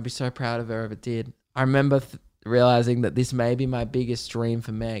it would. And I'd be so proud of her if it did. I remember realizing that this may be my biggest dream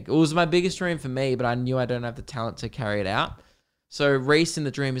for Meg. It was my biggest dream for me, but I knew I don't have the talent to carry it out. So Reese in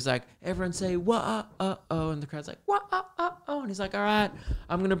the dream is like, everyone say, and the crowd's like, and he's like, all right,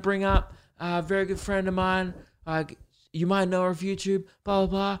 I'm going to bring up a very good friend of mine. You might know her off YouTube, blah,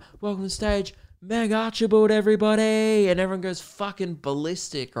 blah, blah. Welcome to the stage, Meg Archibald, everybody. And everyone goes fucking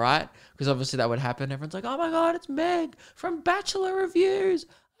ballistic, right? Because obviously that would happen. Everyone's like, oh my God, it's Meg from Bachelor Reviews.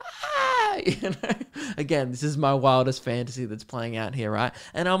 You know, again, this is my wildest fantasy that's playing out here, right?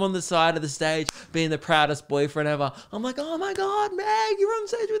 And I'm on the side of the stage being the proudest boyfriend ever. I'm like, oh my God, Meg, you're on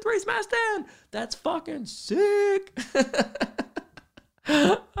stage with Reese Maston. That's fucking sick.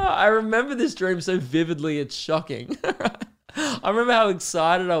 I remember this dream so vividly, it's shocking. I remember how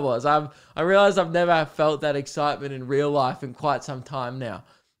excited I was. I realized I've never felt that excitement in real life in quite some time now.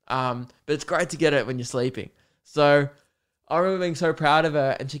 But it's great to get it when you're sleeping. So I remember being so proud of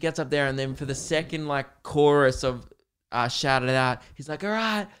her, and she gets up there, and then for the second like chorus of Shout It Out, he's like, all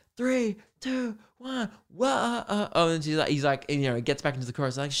right, 3, 2, 1, whoa, and he's like, you know, he gets back into the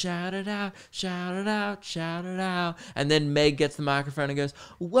chorus, like, shout it out, shout it out, shout it out, and then Meg gets the microphone and goes,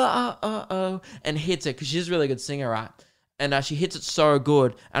 whoa, and hits it, because she's a really good singer, right? And she hits it so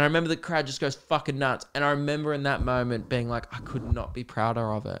good, and I remember the crowd just goes fucking nuts, and I remember in that moment being like, I could not be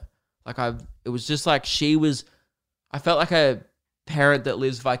prouder of it. Like, it was just like I felt like a parent that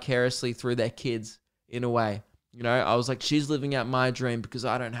lives vicariously through their kids in a way. You know, I was like, she's living out my dream because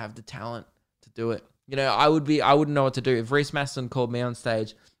I don't have the talent to do it. You know, I wouldn't know what to do. If Reese Maston called me on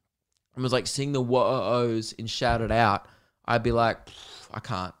stage and was like, sing the whoa-ohs and shout it out, I'd be like, I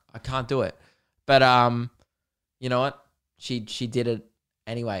can't do it. But, you know what? She did it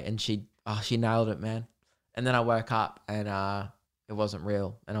anyway, and she nailed it, man. And then I woke up and it wasn't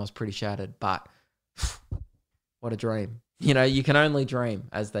real, and I was pretty shattered, but what a dream. You know, you can only dream,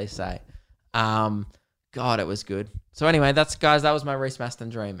 as they say. God, it was good. So anyway, that was my Reese Maston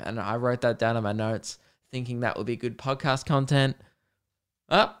dream. And I wrote that down in my notes thinking that would be good podcast content.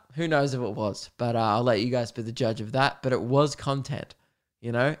 Who knows if it was, but I'll let you guys be the judge of that. But it was content,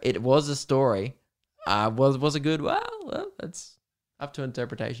 you know, it was a story. Was it good? Well, it's up to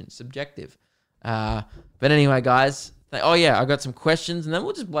interpretation, subjective. But anyway, guys, I got some questions and then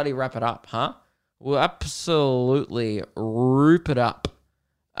we'll just bloody wrap it up, huh? We'll absolutely roop it up.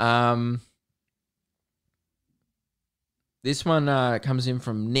 This one comes in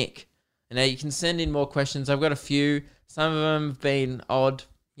from Nick. And now you can send in more questions. I've got a few. Some of them have been odd.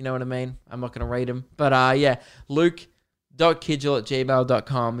 You know what I mean? I'm not going to read them. But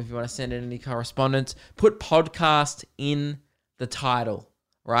luke.kidgel@gmail.com if you want to send in any correspondence. Put podcast in the title,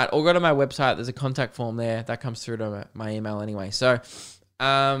 right? Or go to my website. There's a contact form there. That comes through to my email anyway. So,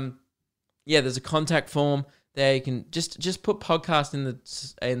 there's a contact form there. You can just put podcast in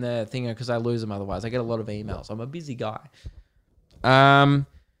the thing because I lose them otherwise. I get a lot of emails. I'm a busy guy.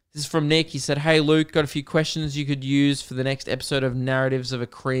 This is from Nick. He said, hey, Luke, got a few questions you could use for the next episode of Narratives of a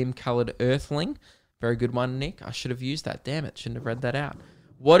Cream-Colored Earthling. Very good one, Nick. I should have used that. Damn it. Shouldn't have read that out.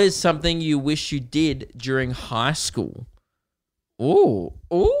 What is something you wish you did during high school? I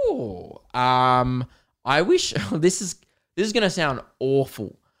wish this is going to sound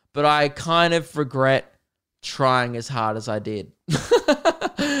awful, but I kind of regret trying as hard as I did.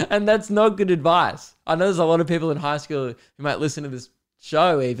 And that's not good advice. I know there's a lot of people in high school who might listen to this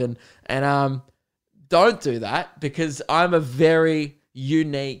show even, and don't do that because I'm a very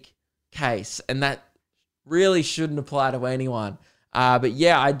unique case, and that really shouldn't apply to anyone. But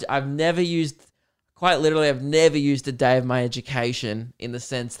yeah, I've never used a day of my education in the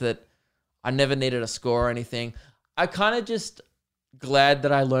sense that I never needed a score or anything. I kind of just glad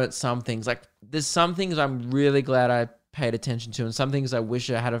that I learnt some things. Like there's some things I'm really glad I paid attention to, and some things I wish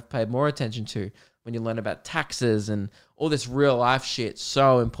I had have paid more attention to. When you learn about taxes and all this real life shit,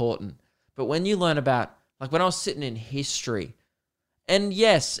 so important. But when you learn about, like when I was sitting in history, and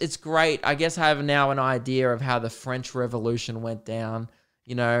yes, it's great. I guess I have now an idea of how the French Revolution went down.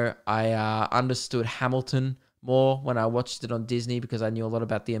 You know, I understood Hamilton more when I watched it on Disney because I knew a lot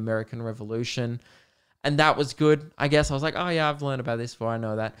about the American Revolution. And that was good. I guess I was like, oh yeah, I've learned about this before. I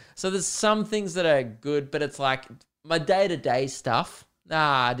know that. So there's some things that are good, but it's like my day-to-day stuff.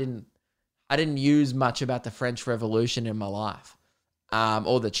 I didn't use much about the French Revolution in my life.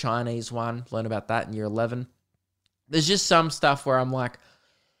 or the Chinese one. Learn about that in year 11. There's just some stuff where I'm like,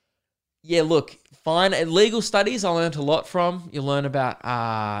 yeah, look, fine. Legal studies, I learned a lot from. You learn about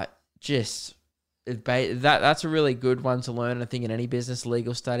that's a really good one to learn, I think, in any business,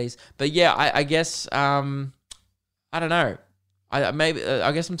 legal studies. But yeah, I guess, I don't know.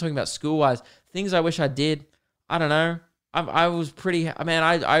 I guess I'm talking about school-wise. Things I wish I did, I don't know. I was pretty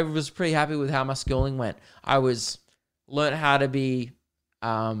happy with how my schooling went. Learned how to be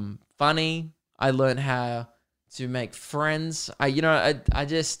funny. I learned how to make friends. I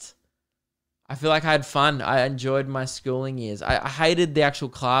feel like I had fun. I enjoyed my schooling years. I hated the actual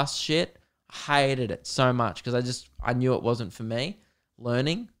class shit. I hated it so much because I knew it wasn't for me,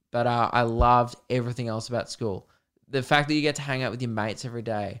 learning. But I loved everything else about school. The fact that you get to hang out with your mates every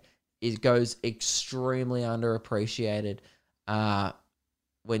day goes extremely underappreciated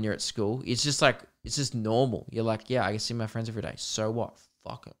when you're at school. It's just normal. You're like, yeah, I can see my friends every day. So what?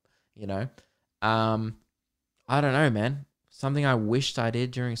 Fuck them, you know? I don't know, man. Something I wished I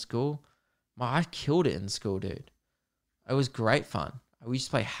did during school. I killed it in school, dude. It was great fun. We used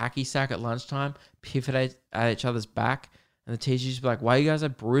to play hacky sack at lunchtime, pivot at each other's back, and the teachers used to be like, why you guys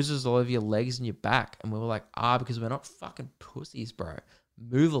have bruises all over your legs and your back? And we were like, because we're not fucking pussies, bro.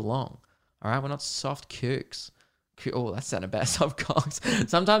 Move along. All right? We're not soft kooks. Oh, that sounded bad. Soft cocks.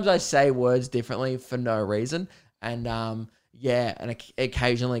 Sometimes I say words differently for no reason. And yeah, and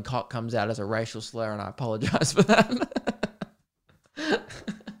occasionally cock comes out as a racial slur, and I apologize for that.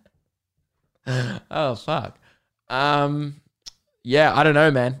 Oh, fuck. Yeah, I don't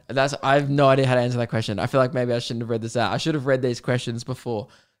know, man. I have no idea how to answer that question. I feel like maybe I shouldn't have read this out. I should have read these questions before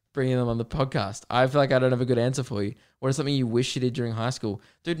bringing them on the podcast. I feel like I don't have a good answer for you. What is something you wish you did during high school?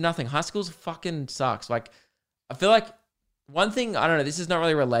 Dude, nothing. High school fucking sucks. Like, I feel like one thing, I don't know, this is not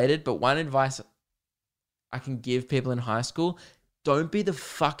really related, but one advice I can give people in high school, don't be the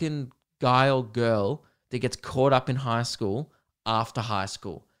fucking guy or girl that gets caught up in high school after high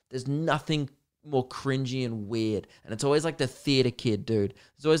school. There's nothing more cringy and weird. And it's always like the theater kid, dude.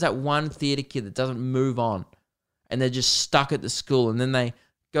 There's always that one theater kid that doesn't move on. And they're just stuck at the school. And then they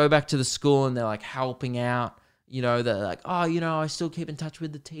go back to the school and they're like helping out. You know, they're like, oh, you know, I still keep in touch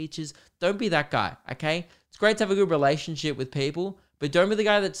with the teachers. Don't be that guy, okay? It's great to have a good relationship with people, but don't be the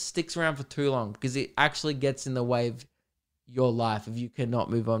guy that sticks around for too long because it actually gets in the way of your life if you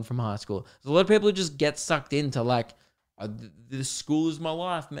cannot move on from high school. There's a lot of people who just get sucked into like, this school is my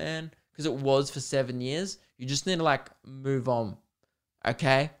life, man. Because it was for 7 years. You just need to like move on.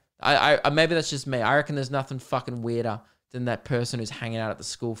 Okay? I maybe that's just me. I reckon there's nothing fucking weirder than that person who's hanging out at the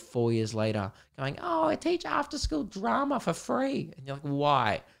school 4 years later going, oh, I teach after school drama for free. And you're like,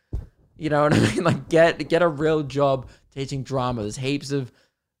 why? You know what I mean? Like get a real job teaching drama. There's heaps of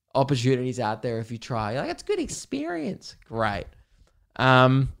opportunities out there if you try. You're like, it's good experience. Great.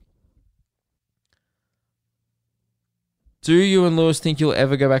 Do you and Lewis think you'll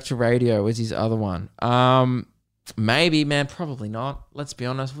ever go back to radio? Is his other one? Maybe, man. Probably not. Let's be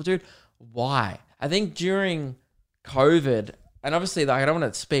honest. Well, dude, why? I think during COVID, and obviously, like, I'm not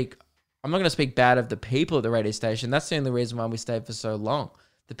going to speak bad of the people at the radio station. That's the only reason why we stayed for so long.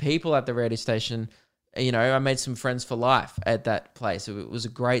 The people at the radio station, you know, I made some friends for life at that place. It was a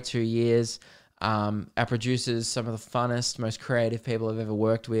great 2 years. Our producers, some of the funnest, most creative people I've ever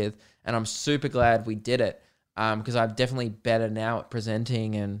worked with. And I'm super glad we did it. Because I'm definitely better now at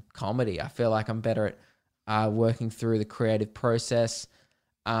presenting and comedy. I feel like I'm better at working through the creative process.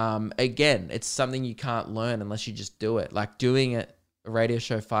 Again, it's something you can't learn unless you just do it. Like doing a radio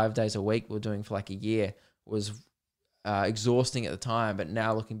show 5 days a week, we're doing for like a year, was exhausting at the time. But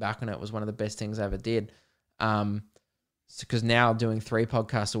now looking back on it, was one of the best things I ever did. Because now doing 3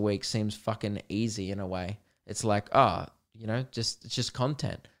 podcasts a week seems fucking easy in a way. It's like, oh, you know, it's just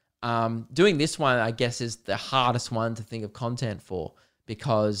content. Doing this one, I guess, is the hardest one to think of content for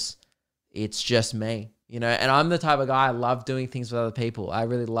because it's just me, you know, and I'm the type of guy, I love doing things with other people. I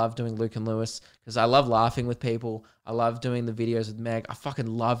really love doing Luke and Lewis because I love laughing with people. I love doing the videos with Meg. I fucking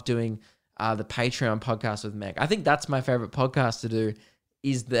love doing the Patreon podcast with Meg. I think that's my favorite podcast to do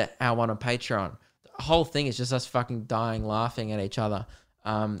is our one on Patreon. The whole thing is just us fucking dying laughing at each other.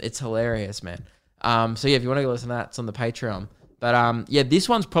 It's hilarious, man. So yeah, if you want to go listen to that, it's on the Patreon. But yeah, this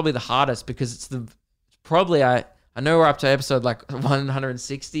one's probably the hardest because it's probably I know we're up to episode like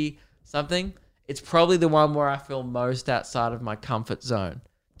 160 something. It's probably the one where I feel most outside of my comfort zone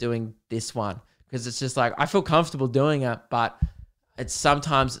doing this one because it's just like I feel comfortable doing it, but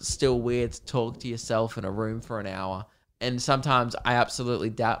sometimes it's still weird to talk to yourself in a room for an hour, and sometimes I absolutely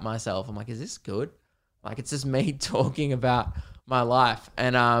doubt myself. I'm like, is this good? Like it's just me talking about my life,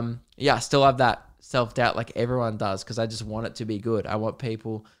 and yeah, I still have that self-doubt like everyone does because I just want it to be good. I want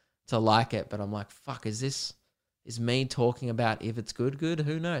people to like it, but I'm like, fuck, is me talking about if it's good?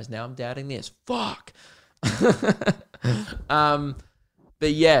 Who knows? Now I'm doubting this. Fuck. But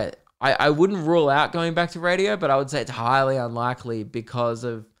yeah, I wouldn't rule out going back to radio, but I would say it's highly unlikely because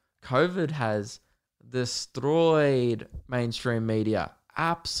of COVID has destroyed mainstream media.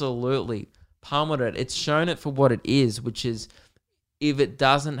 Absolutely pummeled it. It's shown it for what it is, which is if it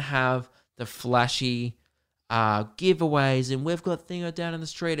doesn't have the flashy giveaways and we've got Thingo down in the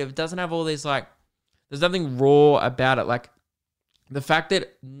street, if it doesn't have all these, like, there's nothing raw about it. Like, the fact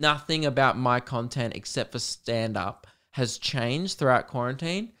that nothing about my content except for stand-up has changed throughout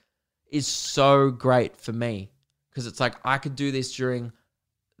quarantine is so great for me. Because it's like I could do this during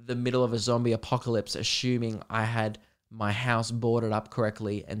the middle of a zombie apocalypse, assuming I had my house boarded up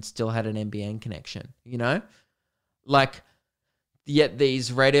correctly and still had an NBN connection, you know? Like, yet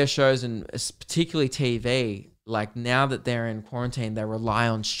these radio shows and particularly TV, like now that they're in quarantine, they rely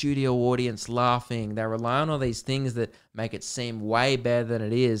on studio audience laughing. They rely on all these things that make it seem way better than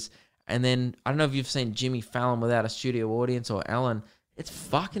it is. And then, I don't know if you've seen Jimmy Fallon without a studio audience or Ellen. It's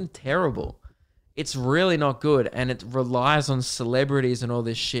fucking terrible. It's really not good. And it relies on celebrities and all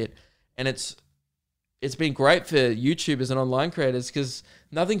this shit. And it's been great for YouTubers and online creators because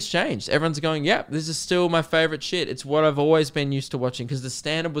nothing's changed. Everyone's going, yeah, this is still my favorite shit. It's what I've always been used to watching because the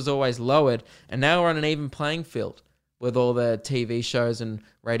standard was always lowered. And now we're on an even playing field with all the TV shows and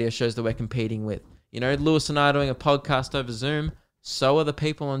radio shows that we're competing with. You know, Lewis and I are doing a podcast over Zoom. So are the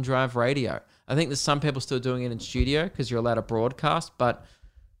people on Drive Radio. I think there's some people still doing it in studio because you're allowed to broadcast. But,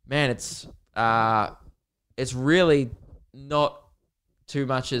 man, it's really not too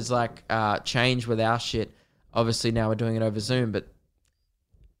much as like change with our shit. Obviously now we're doing it over Zoom, but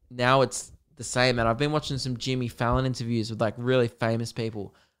now it's the same. And I've been watching some Jimmy Fallon interviews with like really famous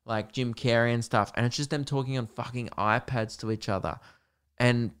people like Jim Carrey and stuff, and it's just them talking on fucking iPads to each other,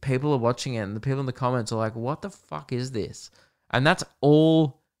 and people are watching it, and the people in the comments are like, what the fuck is this? And that's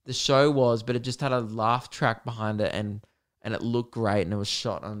all the show was, but it just had a laugh track behind it, and it looked great, and it was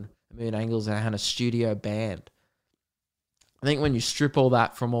shot on a million angles, and it had a studio band. I think when you strip all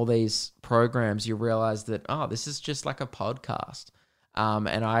that from all these programs, you realize that, oh, this is just like a podcast.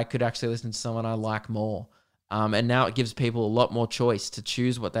 And I could actually listen to someone I like more. And now it gives people a lot more choice to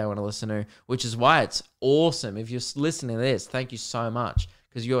choose what they want to listen to, which is why it's awesome. If you're listening to this, thank you so much,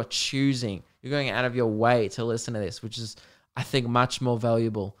 because you're choosing. You're going out of your way to listen to this, which is, I think, much more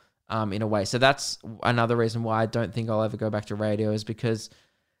valuable in a way. So that's another reason why I don't think I'll ever go back to radio, is because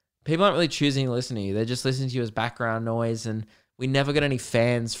people aren't really choosing to listen to you. They're just listening to you as background noise, and we never got any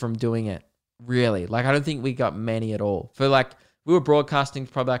fans from doing it, really. Like, I don't think we got many at all. For like, we were broadcasting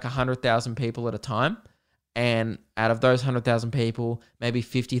to probably like 100,000 people at a time, and out of those 100,000 people, maybe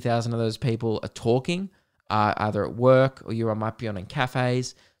 50,000 of those people are talking, either at work or you might be on in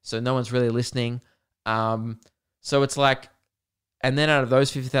cafes, so no one's really listening. So it's like, and then out of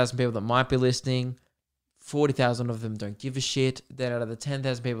those 50,000 people that might be listening, 40,000 of them don't give a shit. Then out of the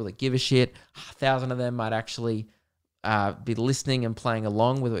 10,000 people that give a shit, 1,000 of them might actually be listening and playing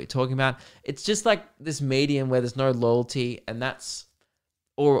along with what you're talking about. It's just like this medium where there's no loyalty, and that's,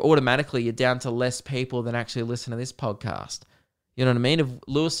 or automatically you're down to less people than actually listen to this podcast. You know what I mean? If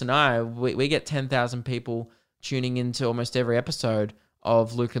Lewis and I, we get 10,000 people tuning into almost every episode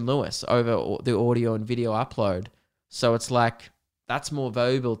of Luke and Lewis over the audio and video upload. So it's like, that's more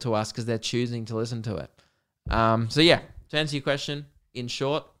valuable to us because they're choosing to listen to it. So yeah, to answer your question, in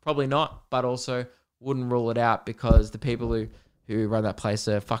short, probably not, but also wouldn't rule it out because the people who run that place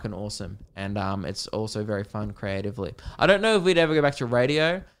are fucking awesome. And it's also very fun creatively. I don't know if we'd ever go back to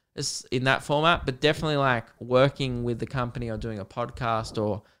radio in that format, but definitely like working with the company or doing a podcast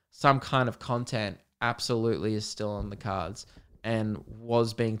or some kind of content absolutely is still on the cards and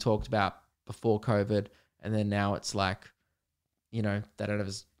was being talked about before COVID. And then now it's like, you know, they don't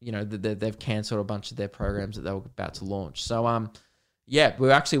have, you know, they've cancelled a bunch of their programs that they were about to launch. So, yeah, we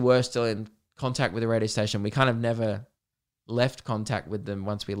actually were still in contact with the radio station. We kind of never left contact with them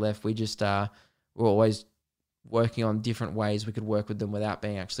once we left. We just were always working on different ways we could work with them without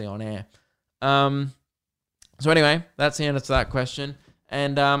being actually on air. So anyway, that's the answer to that question.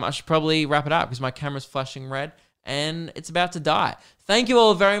 And I should probably wrap it up because my camera's flashing red and it's about to die. Thank you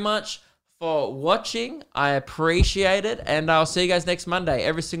all very much for watching. I appreciate it. And I'll see you guys next Monday.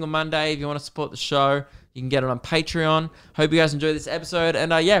 Every single Monday, if you want to support the show, you can get it on Patreon. Hope you guys enjoyed this episode.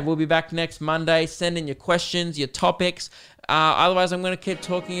 And yeah, we'll be back next Monday. Send in your questions, your topics. Otherwise, I'm going to keep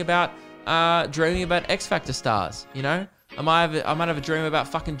talking about dreaming about X Factor stars. You know, I might have a dream about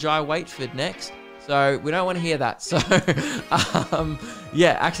fucking Jai Waitford next. So we don't want to hear that. So,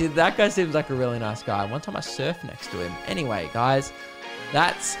 yeah, actually, that guy seems like a really nice guy. One time I surfed next to him. Anyway, guys,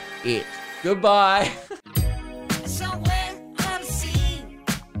 that's it. Goodbye. Somewhere unseen.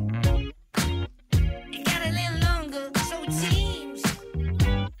 It got a little longer, so it seems.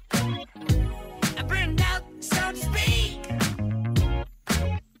 I burned out, so to speak.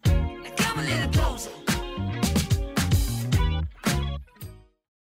 Now come a little closer.